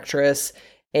famous actress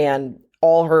and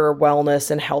all her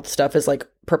wellness and health stuff is like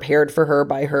prepared for her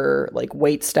by her like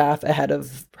wait staff ahead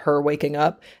of her waking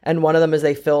up. And one of them is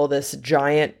they fill this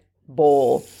giant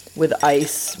bowl with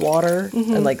ice water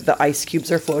and like the ice cubes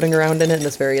are floating around in it, and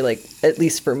it's very like, at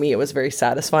least for me, it was very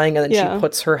satisfying. And then she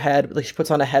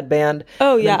puts on a headband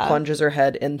and then plunges her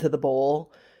head into the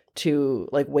bowl to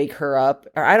like wake her up,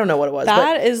 or I don't know what it was.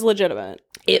 That is legitimate.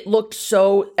 It looked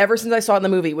so, ever since I saw it in the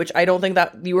movie, which I don't think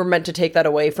that you were meant to take that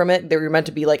away from it. They were meant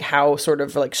to be like how sort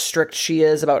of like strict she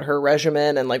is about her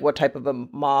regimen and like what type of a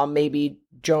mom maybe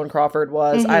Joan Crawford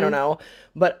was. I don't know.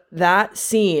 But that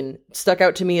scene stuck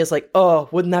out to me as like, oh,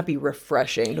 wouldn't that be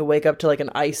refreshing to wake up to like an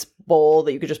ice bowl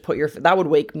that you could just put that would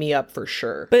wake me up for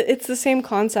sure. But it's the same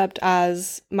concept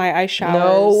as my ice showers.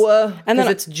 No, and then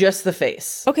it's just the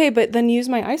face. Okay, but then use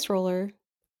my ice roller.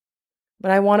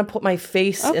 But I want to put my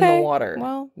face in the water.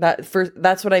 Well,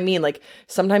 that's what I mean. Like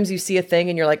sometimes you see a thing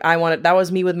and you're like, I want it. That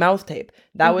was me with mouth tape.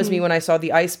 That was me when I saw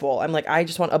the ice bowl. I'm like, I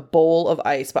just want a bowl of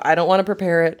ice, but I don't want to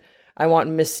prepare it. I want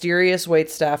mysterious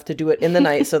waitstaff to do it in the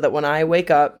night so that when I wake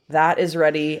up, that is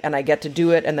ready and I get to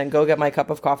do it and then go get my cup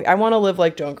of coffee. I want to live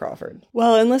like Joan Crawford.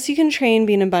 Well, unless you can train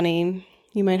Bean and Bunny,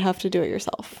 you might have to do it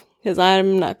yourself. Because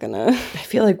I'm not gonna. I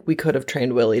feel like we could have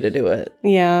trained Willie to do it.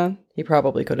 Yeah. He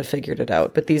probably could have figured it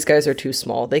out. But these guys are too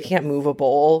small. They can't move a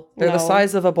bowl. They're the No.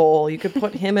 size of a bowl. You could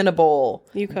put him in a bowl.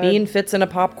 You could. Bean fits in a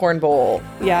popcorn bowl.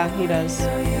 Yeah, he does.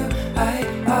 I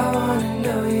wanna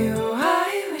know you.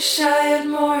 I wish I had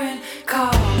more in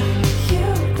common with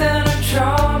you than a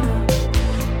drama.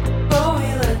 But we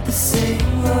let the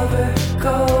same lover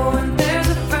go, and there's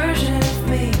a version of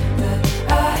me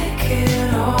that I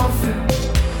can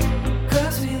offer.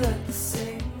 'Cause we let the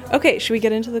same lover. Okay, should we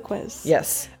get into the quiz?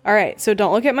 Yes. All right, so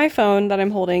don't look at my phone that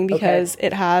I'm holding because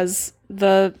it has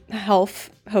the health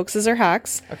hoaxes or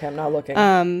hacks. Okay, I'm not looking.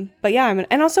 But yeah,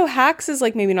 and also hacks is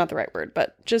like maybe not the right word,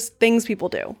 but just things people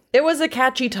do. It was a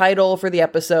catchy title for the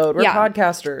episode. We're Yeah.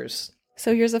 podcasters.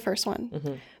 So here's the first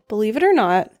one. Believe it or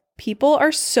not, people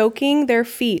are soaking their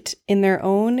feet in their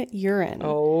own urine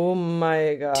Oh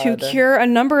my god. to cure a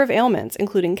number of ailments,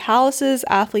 including calluses,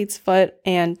 athlete's foot,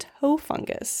 and toe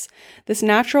fungus. This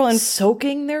natural and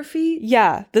Soaking their feet?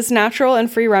 this natural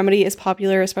and free remedy is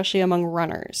popular, especially among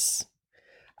runners.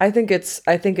 I think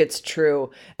it's true.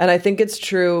 And I think it's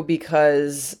true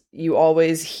because you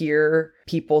always hear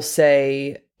people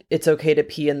say it's okay to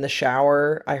pee in the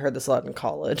shower. I heard this a lot in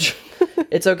college.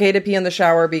 It's okay to pee in the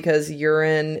shower because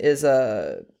urine is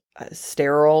a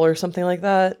sterile or something like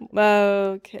that.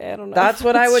 Okay, I don't know. That's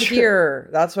what I It's would true. hear.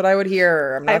 That's what I would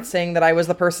hear. I'm not saying that I was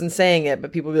the person saying it,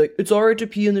 but people would be like, it's all right to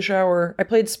pee in the shower. I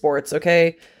played sports,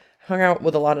 okay? Hung out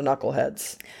with a lot of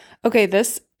knuckleheads. Okay,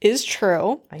 this is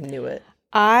true. I knew it.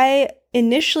 I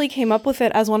initially came up with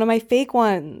it as one of my fake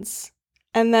ones.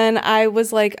 And then I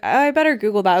was like, I better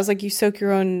Google that. I was like, you soak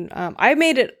your own, I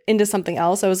made it into something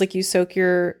else. I was like, you soak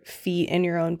your feet in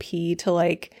your own pee to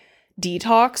like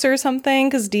detox or something,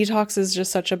 because detox is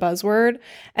just such a buzzword.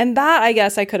 And that I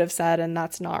guess I could have said, and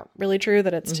that's not really true,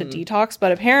 that it's to detox.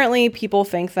 But apparently people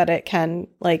think that it can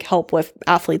like help with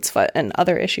athlete's foot and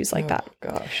other issues like that.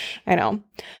 Gosh. I know.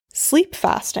 Sleep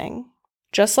fasting.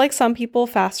 Just like some people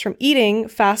fast from eating,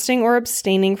 fasting or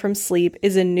abstaining from sleep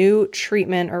is a new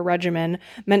treatment or regimen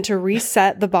meant to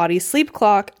reset the body's sleep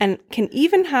clock and can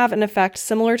even have an effect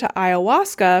similar to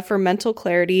ayahuasca for mental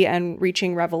clarity and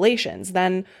reaching revelations.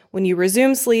 Then when you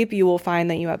resume sleep, you will find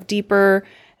that you have deeper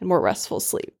and more restful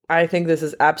sleep. I think this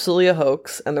is absolutely a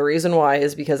hoax. And the reason why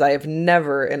is because I have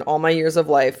never in all my years of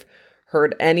life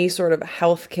heard any sort of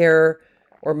healthcare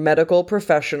or medical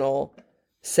professional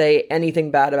say anything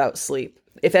bad about sleep.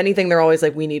 If anything, they're always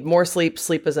like, we need more sleep.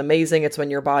 Sleep is amazing. It's when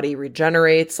your body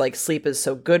regenerates. Like, sleep is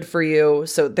so good for you.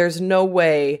 So there's no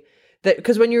way that,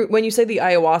 because when you say the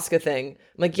ayahuasca thing,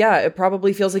 I'm like, yeah, it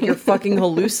probably feels like you're fucking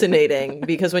hallucinating,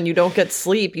 because when you don't get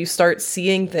sleep, you start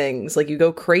seeing things. Like, you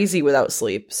go crazy without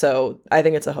sleep. So I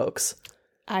think it's a hoax.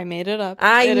 I made it up.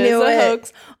 I knew It is a it.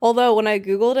 hoax. Although when I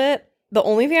Googled it, the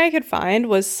only thing I could find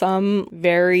was some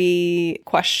very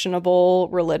questionable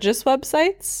religious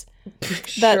websites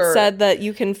that Sure. said that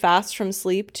you can fast from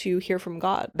sleep to hear from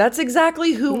God. That's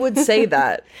exactly who would say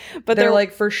that. But they're they're-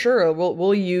 like, for sure,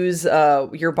 we'll use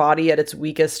your body at its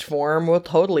weakest form. We'll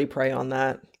totally prey on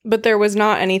that. But there was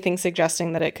not anything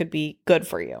suggesting that it could be good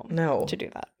for you No. to do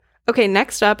that. Okay,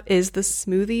 next up is the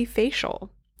smoothie facial.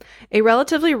 A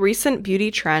relatively recent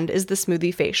beauty trend is the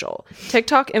smoothie facial.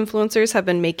 TikTok influencers have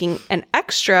been making an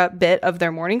extra bit of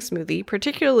their morning smoothie,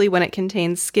 particularly when it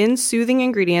contains skin-soothing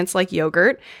ingredients like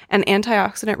yogurt and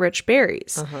antioxidant-rich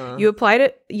berries. You apply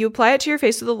it to your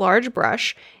face with a large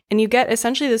brush, and you get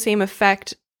essentially the same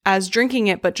effect as drinking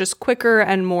it, but just quicker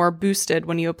and more boosted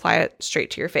when you apply it straight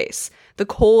to your face. The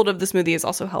cold of the smoothie is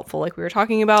also helpful, like we were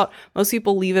talking about. Most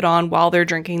people leave it on while they're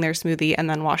drinking their smoothie and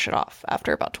then wash it off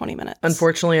after about 20 minutes.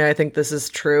 Unfortunately, I think this is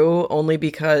true only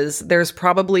because there's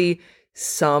probably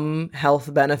some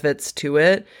health benefits to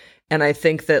it. And I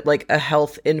think that like a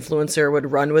health influencer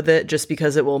would run with it just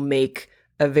because it will make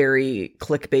a very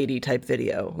clickbaity type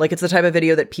video. Like, it's the type of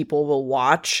video that people will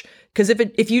watch. Because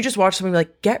if you just watch someone be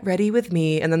like, get ready with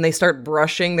me, and then they start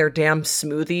brushing their damn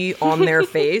smoothie on their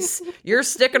face, you're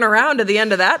sticking around to the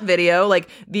end of that video. Like,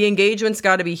 the engagement's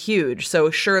got to be huge. So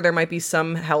sure, there might be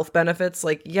some health benefits.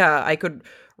 Like, yeah, I could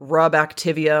rub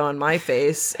Activia on my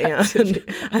face, and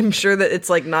I'm sure that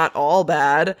it's like not all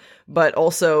bad, but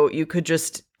also you could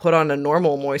just put on a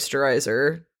normal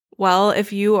moisturizer. Well,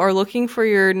 if you are looking for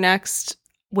your next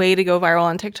way to go viral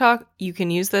on TikTok, you can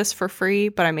use this for free,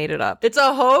 but I made it up. It's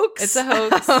a hoax? It's a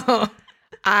hoax.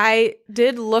 I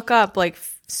did look up like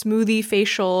smoothie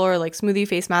facial or like smoothie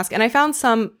face mask, and I found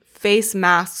some face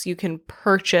masks you can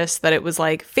purchase that it was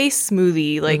like face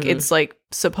smoothie, like it's like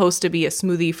supposed to be a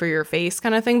smoothie for your face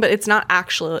kind of thing, but it's not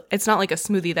like a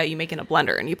smoothie that you make in a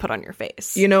blender and you put on your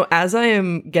face. You know, as I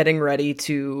am getting ready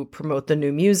to promote the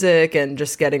new music and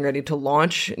just getting ready to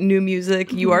launch new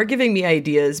music, you are giving me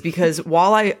ideas, because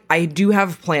while I do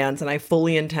have plans and I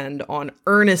fully intend on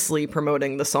earnestly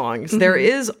promoting the songs, there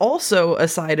is also a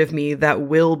side of me that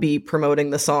will be promoting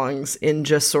the songs in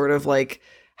just sort of like,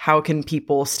 how can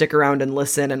people stick around and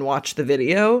listen and watch the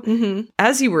video?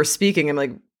 As you were speaking, I'm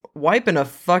like wiping a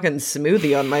fucking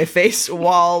smoothie on my face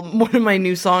while one of my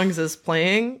new songs is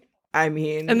playing. I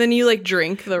mean, And then you like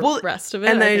drink the rest of it.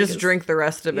 and then I think just is- drink the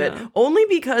rest of it. yeah. Only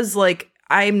because like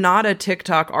I'm not a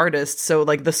TikTok artist, so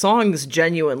like the songs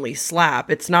genuinely slap.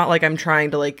 It's not like I'm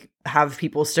trying to like have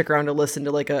people stick around to listen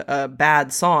to like a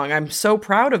bad song. I'm so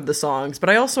proud of the songs, but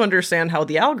I also understand how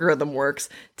the algorithm works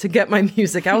to get my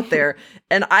music out there.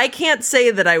 And I can't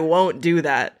say that I won't do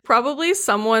that. Probably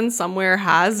someone somewhere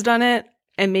has done it,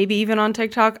 and maybe even on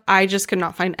TikTok. I just could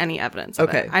not find any evidence of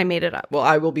Okay. it. I made it up. Well,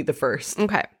 I will be the first.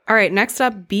 Okay. All right. Next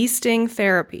up, bee sting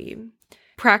therapy.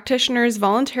 Practitioners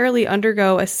voluntarily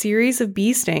undergo a series of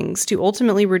bee stings to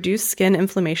ultimately reduce skin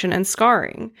inflammation and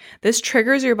scarring. This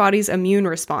triggers your body's immune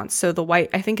response. So I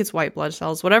think it's white blood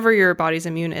cells, whatever your body's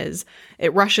immune is,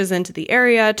 it rushes into the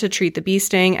area to treat the bee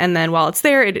sting. And then while it's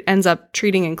there, it ends up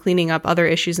treating and cleaning up other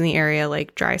issues in the area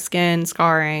like dry skin,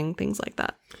 scarring, things like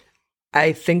that.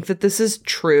 I think that this is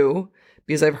true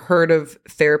because I've heard of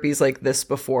therapies like this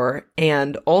before.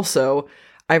 And also,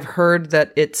 I've heard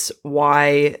that it's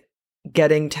why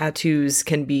getting tattoos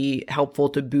can be helpful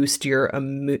to boost your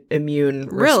immune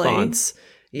Really? response.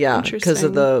 Yeah, because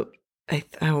of Interesting.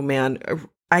 oh man,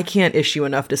 I can't issue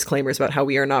enough disclaimers about how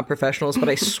we are not professionals, but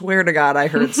I swear to God, I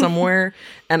heard somewhere,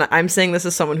 and I'm saying this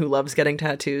as someone who loves getting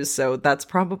tattoos, so that's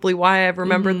probably why I've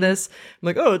remembered this. I'm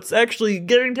like, oh, it's actually,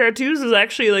 getting tattoos is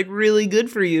actually like really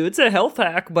good for you. It's a health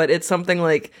hack, but it's something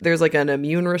like there's like an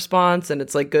immune response, and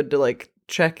it's like good to like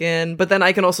check in. But then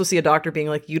I can also see a doctor being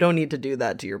like, you don't need to do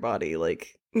that to your body.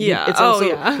 Like, Yeah. it's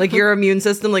also like your immune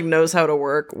system like knows how to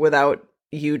work without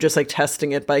you just like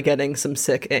testing it by getting some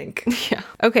sick ink. Yeah.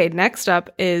 Okay, next up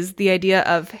is the idea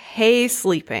of hay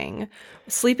sleeping.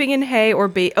 Sleeping in hay or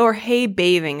hay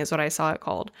bathing is what I saw it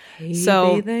called. Hay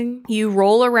so bathing? You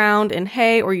roll around in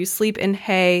hay or you sleep in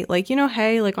hay, like, you know,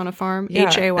 hay, like on a farm, hay.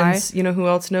 And you know who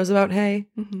else knows about hay?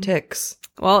 Ticks.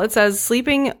 Well, it says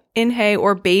sleeping in hay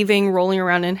or bathing, rolling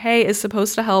around in hay is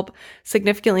supposed to help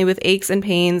significantly with aches and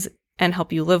pains and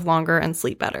help you live longer and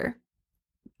sleep better.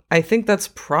 I think that's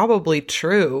probably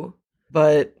true,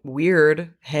 but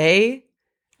weird. Hay?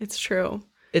 It's true.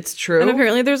 It's true. And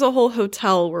apparently there's a whole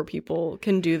hotel where people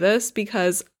can do this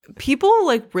because people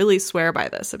like really swear by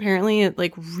this. Apparently it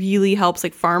like really helps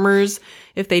like farmers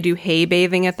if they do hay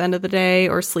bathing at the end of the day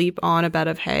or sleep on a bed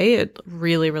of hay, it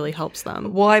really, really helps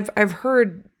them. Well, I've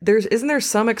heard isn't there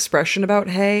some expression about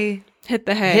hay? Hit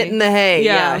the hay. Hitting the hay.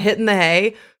 Yeah. Hitting the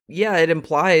hay. Yeah, it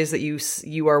implies that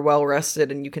you are well rested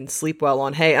and you can sleep well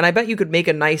on hay. And I bet you could make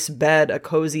a nice bed, a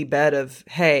cozy bed of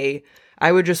hay.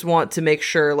 I would just want to make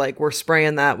sure like we're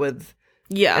spraying that with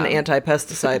an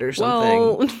anti-pesticide or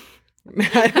something. Well,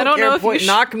 I don't know if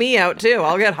knock me out too.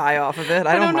 I'll get high off of it.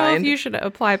 I don't know mind. if you should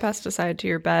apply pesticide to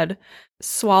your bed.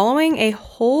 Swallowing a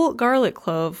whole garlic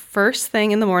clove first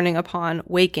thing in the morning upon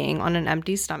waking on an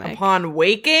empty stomach. Upon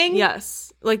waking?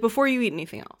 Yes. Like before you eat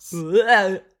anything else.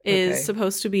 Is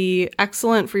supposed to be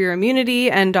excellent for your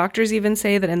immunity, and doctors even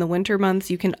say that in the winter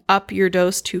months you can up your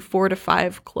dose to 4 to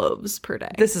 5 cloves per day.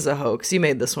 This is a hoax. You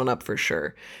made this one up for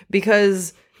sure.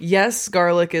 Because yes,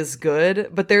 garlic is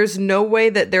good, but there's no way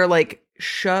that they're like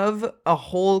shove a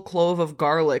whole clove of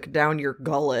garlic down your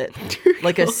gullet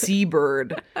like a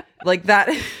seabird. Like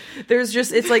that. There's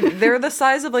just, it's like they're the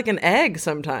size of like an egg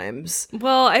sometimes.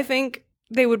 Well, I think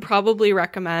they would probably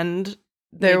recommend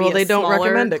they don't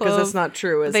recommend it because clove. it's not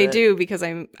true, is they it? do, because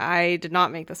I did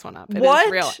not make this one up. It what?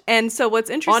 is real. And so what's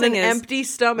interesting on an is empty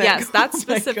stomach. Yes, that's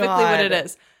specifically what it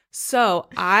is. So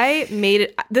I made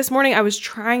it this morning. I was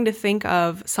trying to think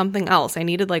of something else. I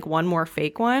needed like one more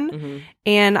fake one.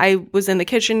 And I was in the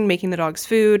kitchen making the dog's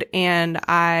food and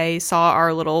I saw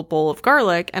our little bowl of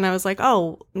garlic and I was like,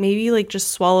 oh, maybe like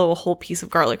just swallow a whole piece of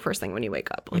garlic first thing when you wake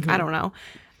up. Like, I don't know.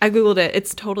 I Googled it.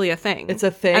 It's totally a thing. It's a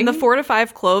thing? And the 4 to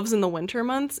 5 cloves in the winter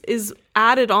months is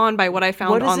added on by what I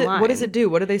found online. What does it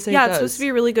do? What do they say it Yeah, does? it's supposed to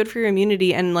be really good for your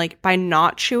immunity. And like by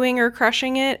not chewing or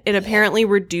crushing it, it apparently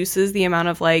reduces the amount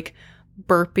of like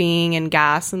burping and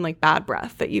gas and like bad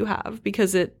breath that you have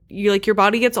because your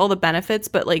body gets all the benefits,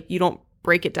 but like you don't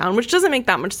break it down, which doesn't make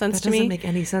that much sense to me. That doesn't make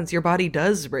any sense. Your body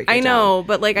does break it down. I know,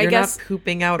 but like You're I guess not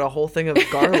pooping out a whole thing of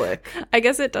garlic. I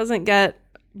guess it doesn't get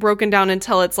broken down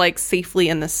until it's like safely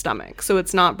in the stomach. So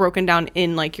it's not broken down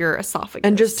in like your esophagus.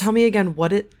 And just tell me again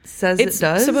what it says it does.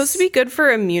 It's supposed to be good for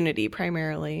immunity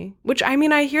primarily, which I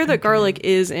mean, I hear that garlic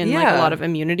is in like a lot of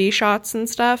immunity shots and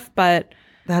stuff, but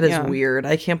that is weird.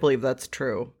 I can't believe that's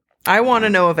true. I want to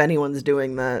know if anyone's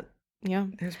doing that. Yeah.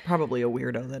 There's probably a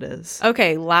weirdo that is.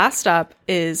 Okay, last up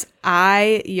is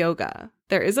eye yoga.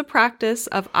 There is a practice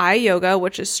of eye yoga,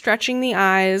 which is stretching the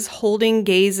eyes, holding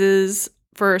gazes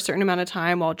for a certain amount of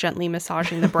time while gently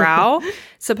massaging the brow.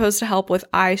 Supposed to help with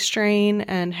eye strain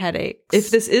and headaches.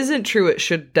 If this isn't true, it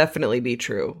should definitely be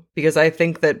true because I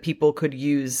think that people could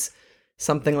use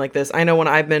something like this. I know when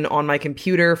I've been on my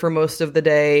computer for most of the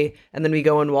day and then we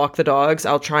go and walk the dogs,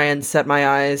 I'll try and set my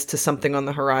eyes to something on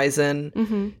the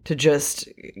horizon to just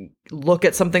look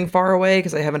at something far away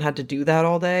because I haven't had to do that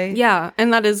all day. Yeah,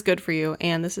 and that is good for you.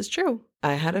 And this is true.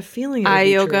 I had a feeling eye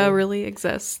yoga true. really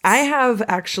exists. I have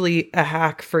actually a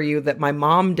hack for you that my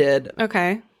mom did.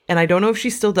 Okay. And I don't know if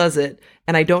she still does it.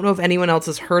 And I don't know if anyone else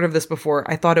has heard of this before.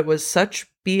 I thought it was such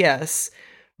BS,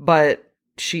 but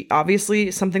she obviously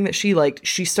something that she liked.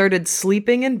 She started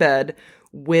sleeping in bed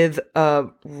with a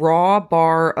raw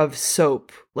bar of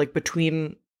soap like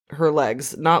between her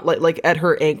legs, not like at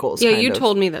her ankles. Yeah, you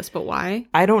told me this, but why?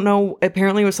 I don't know.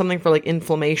 Apparently it was something for like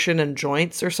inflammation and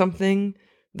joints or something.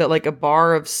 That like a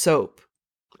bar of soap,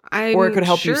 or it could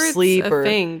help you sleep, or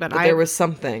thing, but there was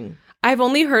something. I've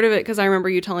only heard of it because I remember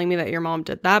you telling me that your mom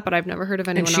did that, but I've never heard of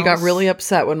anyone else. And she got really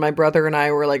upset when my brother and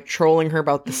I were like trolling her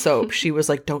about the soap. She was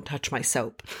like, "Don't touch my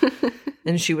soap."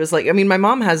 And she was like, I mean, my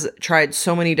mom has tried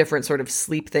so many different sort of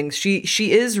sleep things.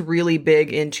 She is really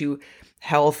big into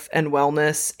health and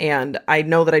wellness. And I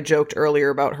know that I joked earlier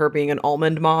about her being an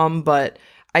almond mom, but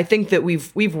I think that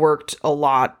we've worked a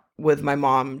lot with my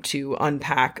mom to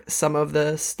unpack some of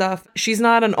the stuff. She's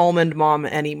not an almond mom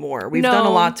anymore. We've done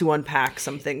a lot to unpack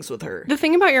some things with her. The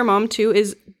thing about your mom, too,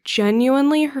 is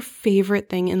genuinely her favorite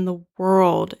thing in the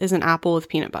world is an apple with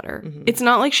peanut butter. Mm-hmm. It's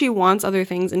not like she wants other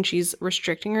things and she's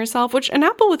restricting herself, which an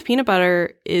apple with peanut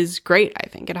butter is great, I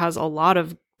think. It has a lot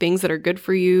of things that are good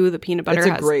for you. The peanut butter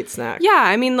It's a great snack. Yeah,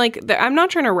 I mean, like, I'm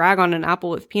not trying to rag on an apple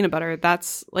with peanut butter.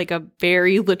 That's, like, a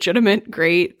very legitimate,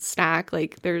 great snack.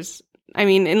 Like, I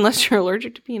mean, unless you're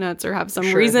allergic to peanuts or have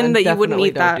some reason that you wouldn't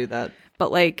eat that. Do that. But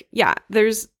like, yeah,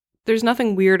 there's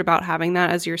nothing weird about having that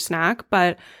as your snack.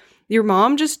 But your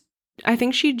mom I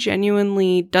think she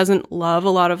genuinely doesn't love a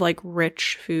lot of like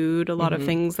rich food, a lot of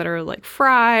things that are like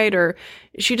fried, or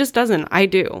she just doesn't. I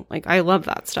do. Like, I love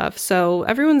that stuff. So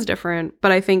everyone's different,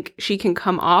 but I think she can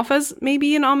come off as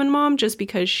maybe an almond mom just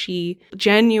because she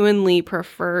genuinely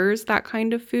prefers that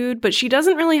kind of food, but she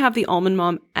doesn't really have the almond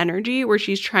mom energy where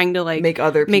she's trying to like make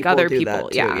other people do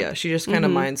that too. Yeah. She just kind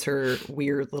of minds her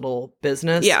weird little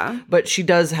business. Yeah. But she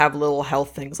does have little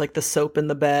health things like the soap in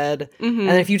the bed.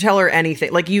 And if you tell her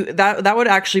anything, like that would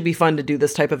actually be fun to do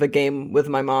this type of a game with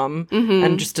my mom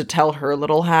and just to tell her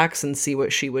little hacks and see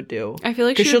what she would do. I feel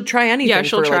like she'll try anything. Yeah,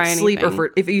 she'll try like sleep anything. or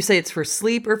for, if you say it's for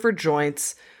sleep or for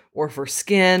joints or for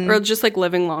skin or just like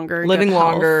living longer. Living good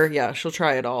longer. health. Yeah, she'll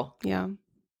try it all. Yeah.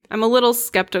 I'm a little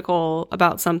skeptical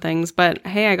about some things, but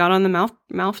hey, I got on the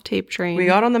mouth tape train. We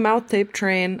got on the mouth tape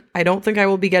train. I don't think I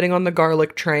will be getting on the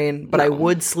garlic train, but I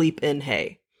would sleep in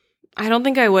hay. I don't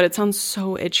think I would. It sounds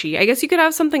so itchy. I guess you could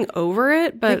have something over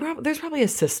it, but there's probably a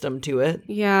system to it.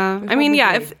 Yeah. I mean,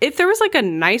 yeah, if there was like a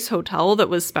nice hotel that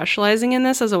was specializing in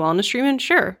this as a wellness treatment,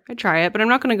 sure, I'd try it, but I'm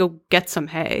not going to go get some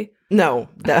hay. No.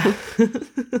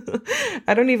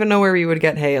 I don't even know where we would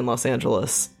get hay in Los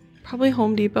Angeles. Probably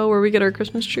Home Depot where we get our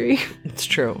Christmas tree. It's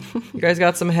true. You guys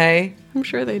got some hay? I'm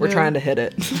sure they do. We're trying to hit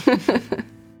it.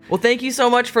 Well, thank you so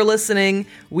much for listening.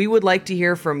 We would like to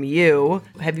hear from you.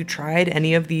 Have you tried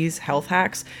any of these health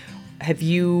hacks? Have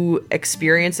you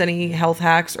experienced any health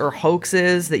hacks or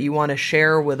hoaxes that you want to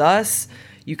share with us?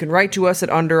 You can write to us at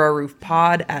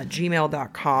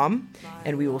underourroofpod@gmail.com,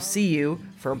 and we will see you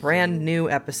for a brand new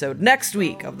episode next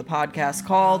week of the podcast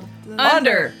called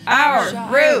Under Our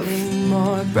Roof. Shining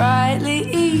more brightly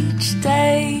each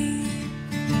day.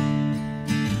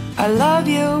 I love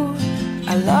you,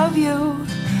 I love you,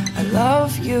 I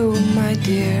love you, my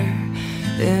dear,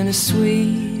 in a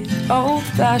sweet,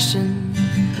 old-fashioned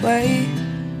way.